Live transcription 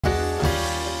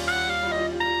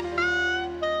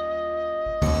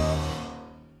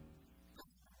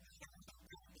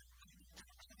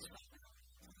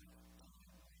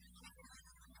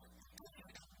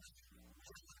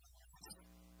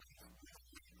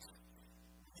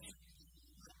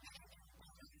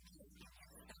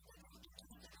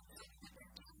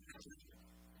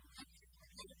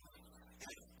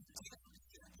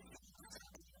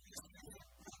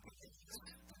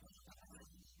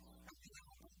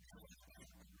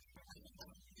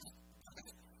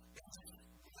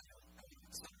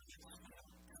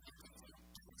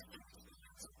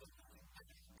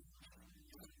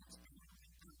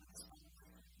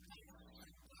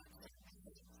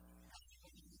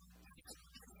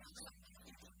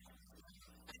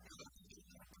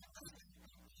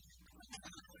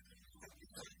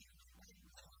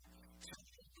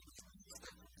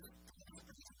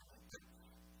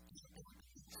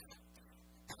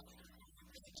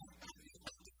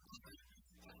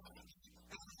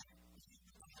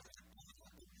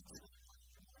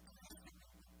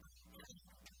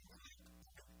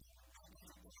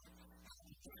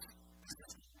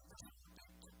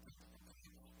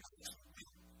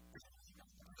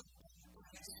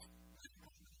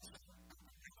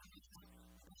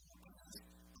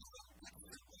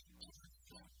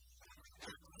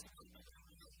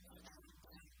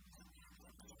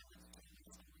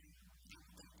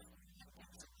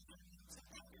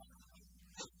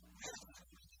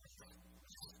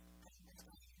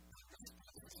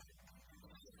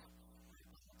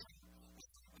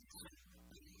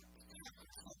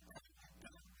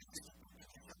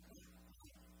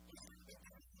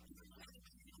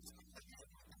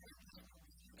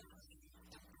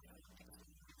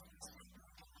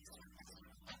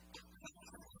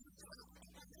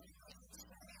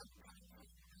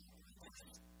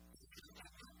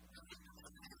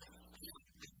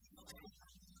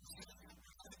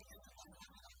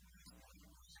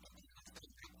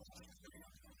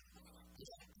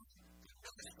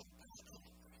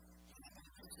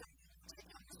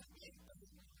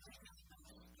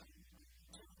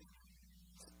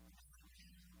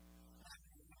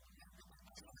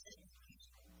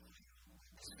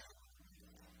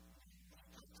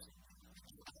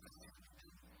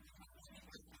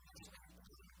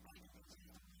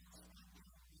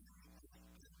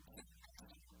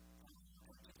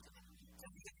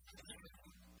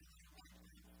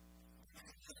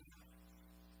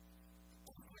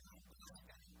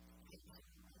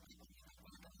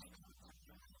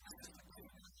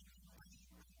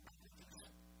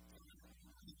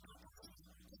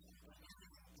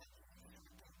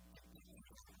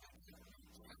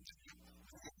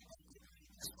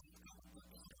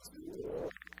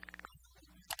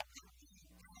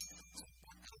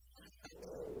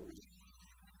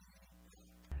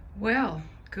Well,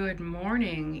 good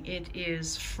morning. It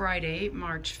is Friday,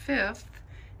 March 5th,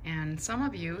 and some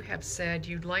of you have said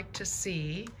you'd like to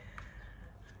see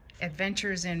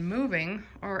Adventures in Moving,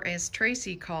 or as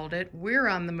Tracy called it, We're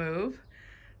on the Move.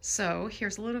 So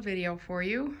here's a little video for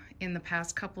you. In the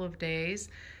past couple of days,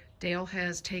 Dale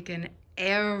has taken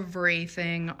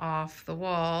everything off the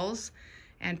walls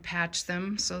and patched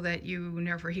them so that you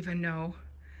never even know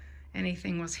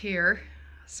anything was here.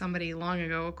 Somebody long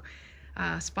ago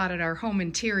spotted our home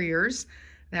interiors.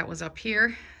 That was up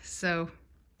here. So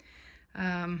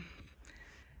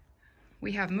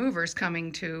we have movers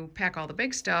coming to pack all the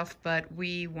big stuff, but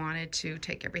we wanted to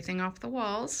take everything off the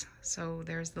walls. So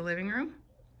there's the living room.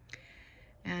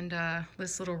 And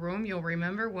this little room, you'll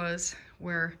remember, was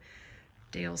where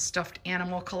Dale's stuffed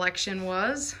animal collection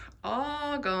was.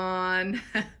 All gone.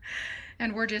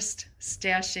 And we're just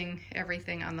stashing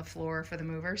everything on the floor for the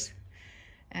movers.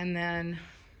 And then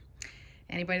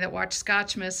anybody that watched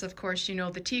Scotchmas, of course, you know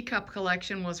the teacup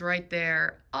collection was right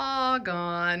there. All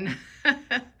gone.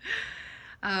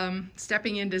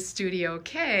 Stepping into Studio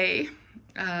K,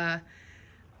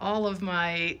 all of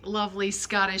my lovely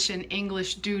Scottish and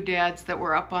English doodads that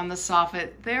were up on the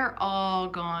soffit, they're all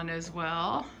gone as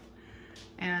well.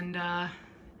 And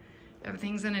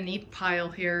everything's in a neat pile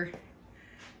here,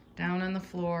 down on the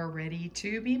floor, ready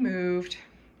to be moved.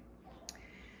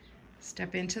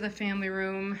 Step into the family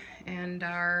room, and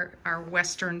our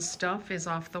Western stuff is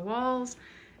off the walls.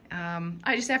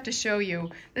 I just have to show you,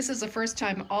 this is the first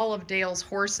time all of Dale's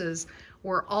horses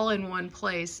were all in one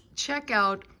place. Check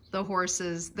out the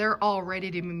horses. They're all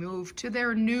ready to be moved to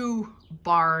their new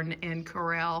barn and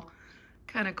corral.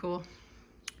 Kind of cool.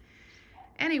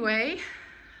 Anyway,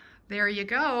 there you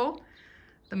go.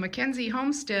 The McKenzie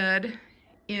homestead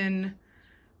in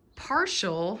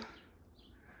partial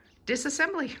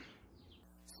disassembly.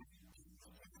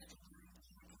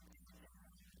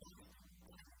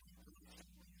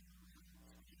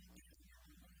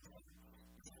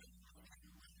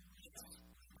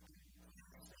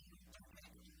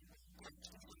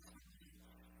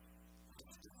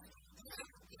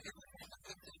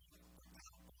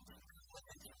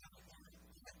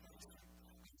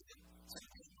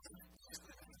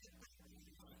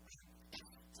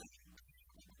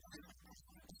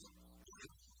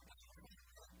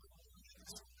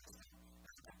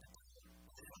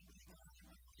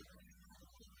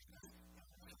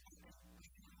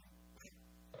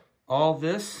 All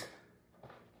this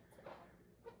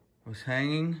was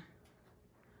hanging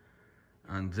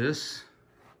on this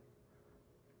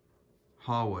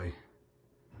hallway.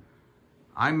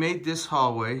 I made this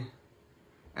hallway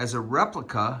as a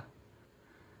replica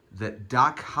that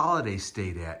Doc Holliday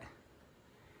stayed at.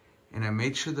 And I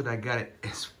made sure that I got it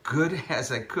as good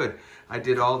as I could. I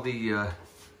did all the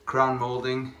crown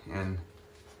molding and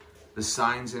the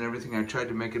signs and everything. I tried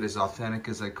to make it as authentic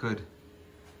as I could.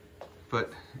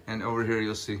 And over here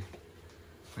you'll see,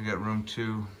 we got room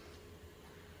 2.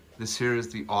 This here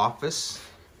is the office.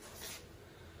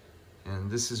 And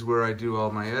this is where I do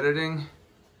all my editing.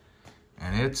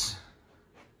 And it's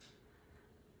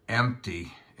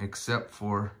empty, except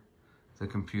for the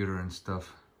computer and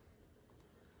stuff.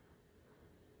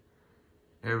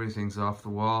 Everything's off the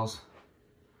walls,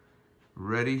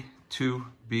 ready to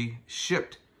be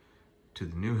shipped to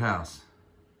the new house.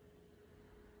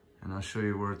 And I'll show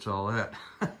you where it's all at.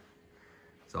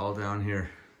 It's all down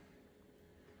here.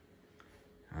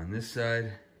 On this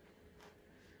side.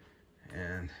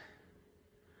 And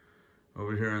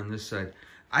over here on this side.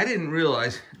 I didn't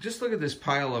realize, just look at this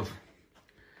pile of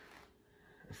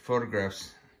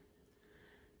photographs.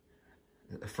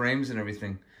 Frames and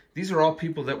everything. These are all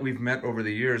people that we've met over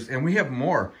the years. And we have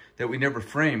more that we never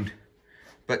framed.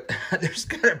 But there's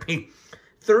gotta be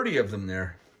 30 of them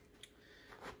there.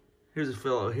 Here's a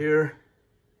fellow here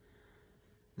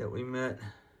that we met.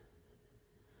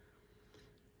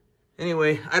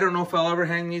 Anyway, I don't know if I'll ever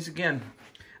hang these again.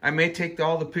 I may take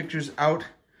all the pictures out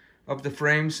of the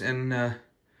frames and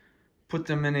put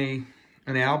them in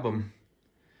an album.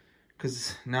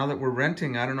 Because now that we're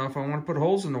renting, I don't know if I want to put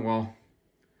holes in the wall.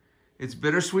 It's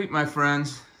bittersweet, my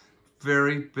friends.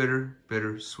 Very bitter,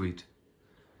 bittersweet.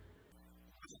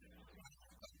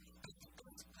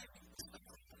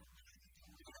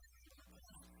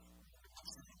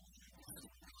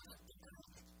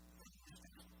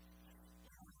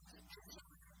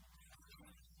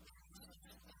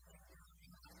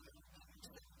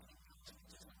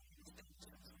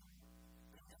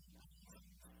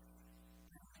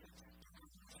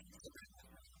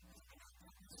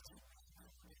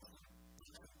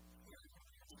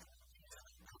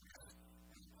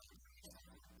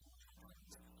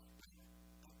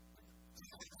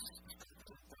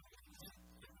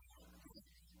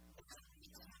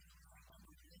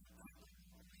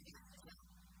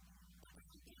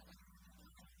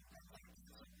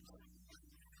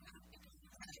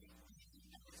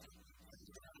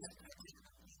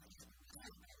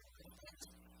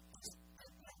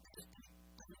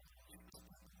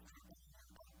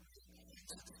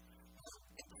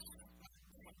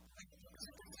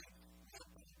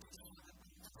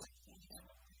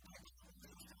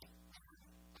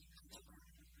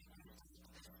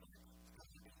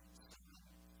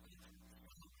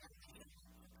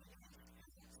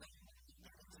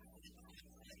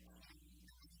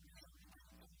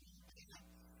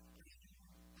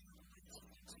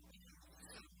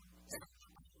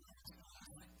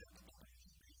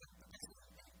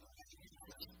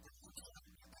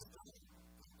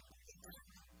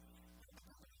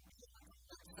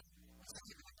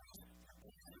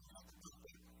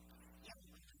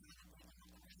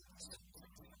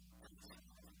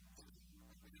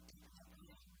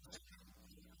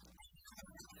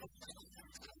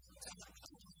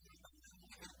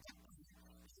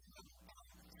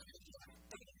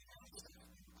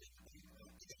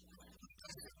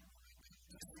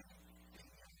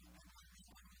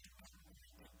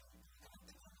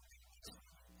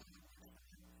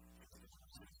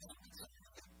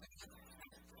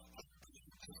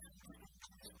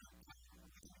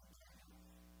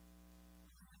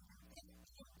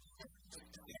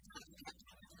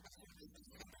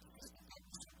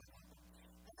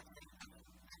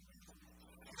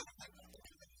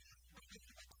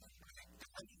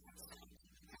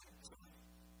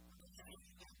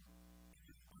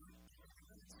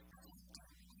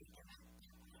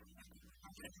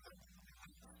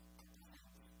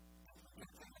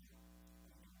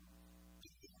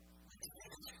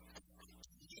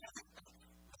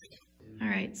 All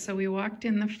right, so we walked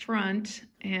in the front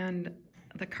and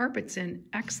the carpet's in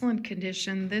excellent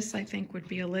condition. This, I think, would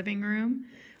be a living room.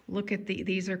 Look at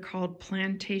these are called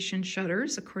plantation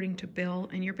shutters, according to Bill,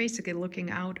 and you're basically looking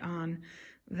out on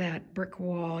that brick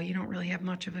wall. You don't really have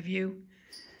much of a view.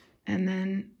 And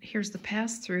then here's the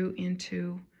pass-through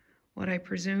into what I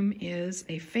presume is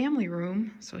a family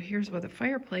room. So here's where the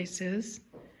fireplace is.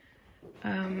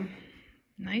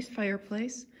 Nice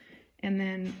fireplace. And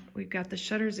then we've got the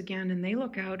shutters again, and they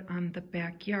look out on the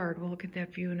backyard. We'll look at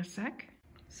that view in a sec.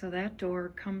 So that door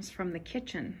comes from the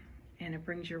kitchen, and it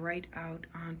brings you right out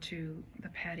onto the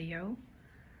patio.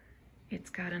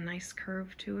 It's got a nice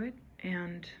curve to it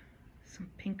and some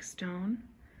pink stone.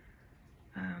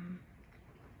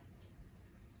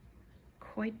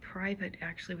 Quite private,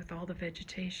 actually, with all the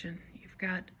vegetation. You've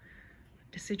got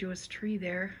a deciduous tree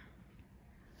there.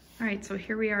 All right, so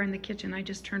here we are in the kitchen. I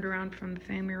just turned around from the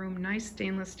family room. Nice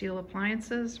stainless steel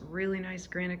appliances, really nice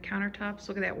granite countertops.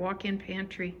 Look at that walk-in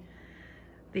pantry.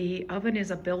 The oven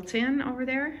is a built-in over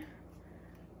there.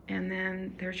 And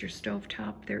then there's your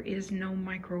stovetop. There is no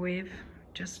microwave.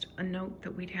 Just a note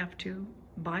that we'd have to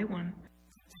buy one.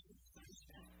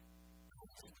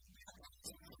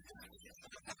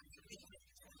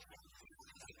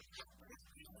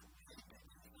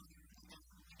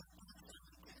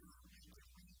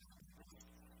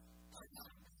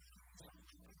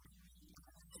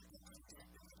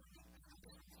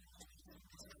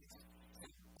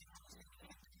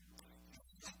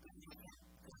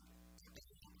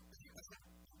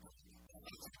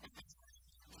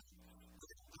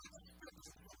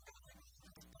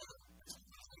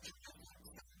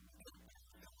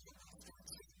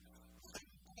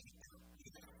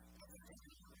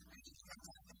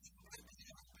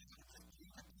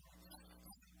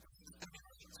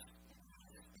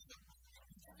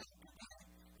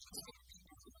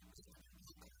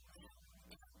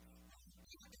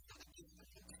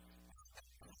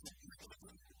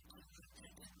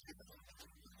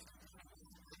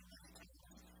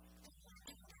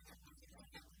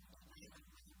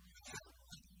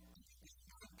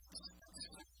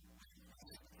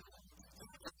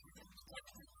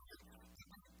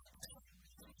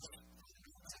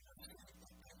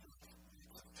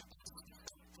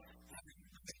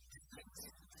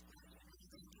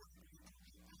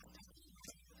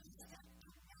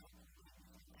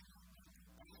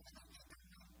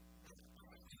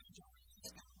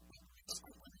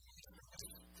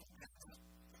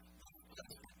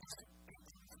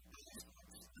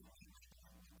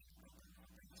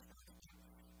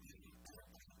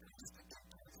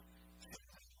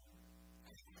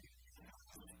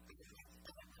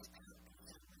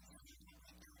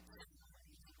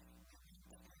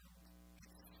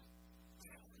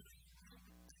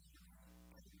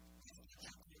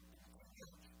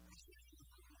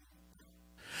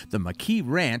 The McKee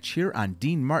Ranch here on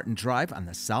Dean Martin Drive on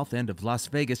the south end of Las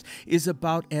Vegas is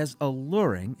about as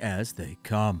alluring as they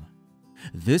come.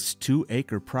 This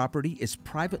 2-acre property is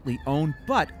privately owned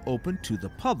but open to the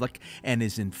public and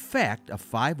is in fact a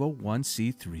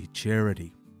 501c3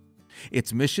 charity.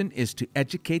 Its mission is to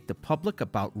educate the public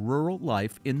about rural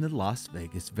life in the Las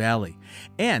Vegas Valley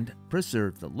and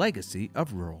preserve the legacy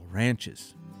of rural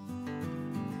ranches.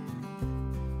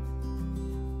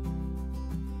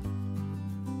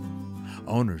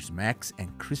 Owners Max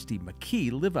and Christy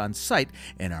McKee live on site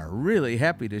and are really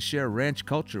happy to share ranch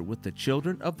culture with the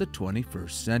children of the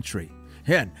 21st century.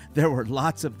 And there were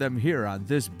lots of them here on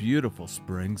this beautiful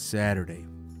spring Saturday.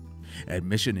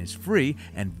 Admission is free,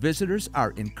 and visitors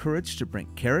are encouraged to bring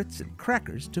carrots and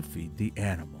crackers to feed the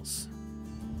animals.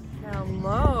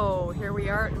 Hello, here we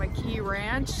are at McKee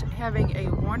Ranch having a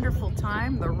wonderful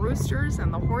time. The roosters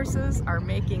and the horses are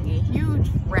making a huge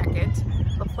racket.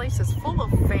 The place is full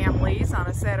of families on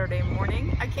a Saturday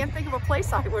morning. I can't think of a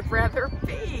place I would rather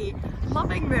be.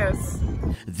 Loving this.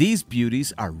 These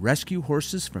beauties are rescue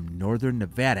horses from northern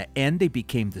Nevada, and they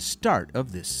became the start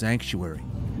of this sanctuary.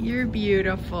 You're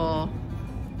beautiful.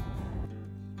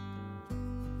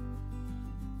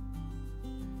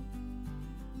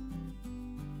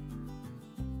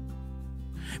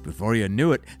 Before you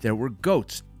knew it, there were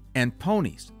goats and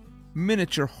ponies,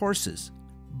 miniature horses,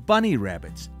 bunny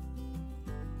rabbits,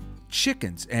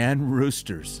 chickens, and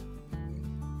roosters.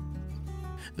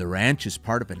 The ranch is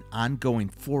part of an ongoing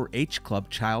 4-H Club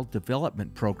child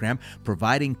development program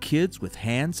providing kids with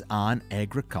hands-on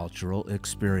agricultural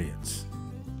experience.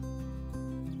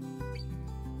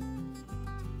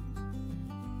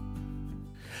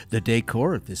 The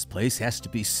decor of this place has to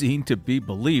be seen to be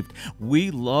believed.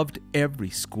 We loved every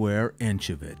square inch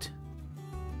of it.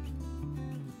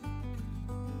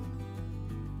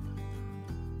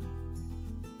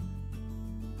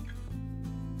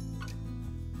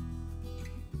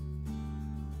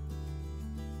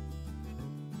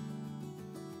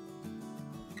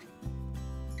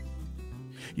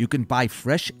 You can buy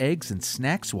fresh eggs and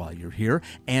snacks while you're here,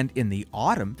 and in the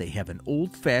autumn they have an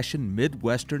old-fashioned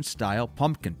Midwestern-style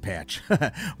pumpkin patch.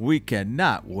 We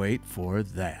cannot wait for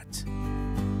that.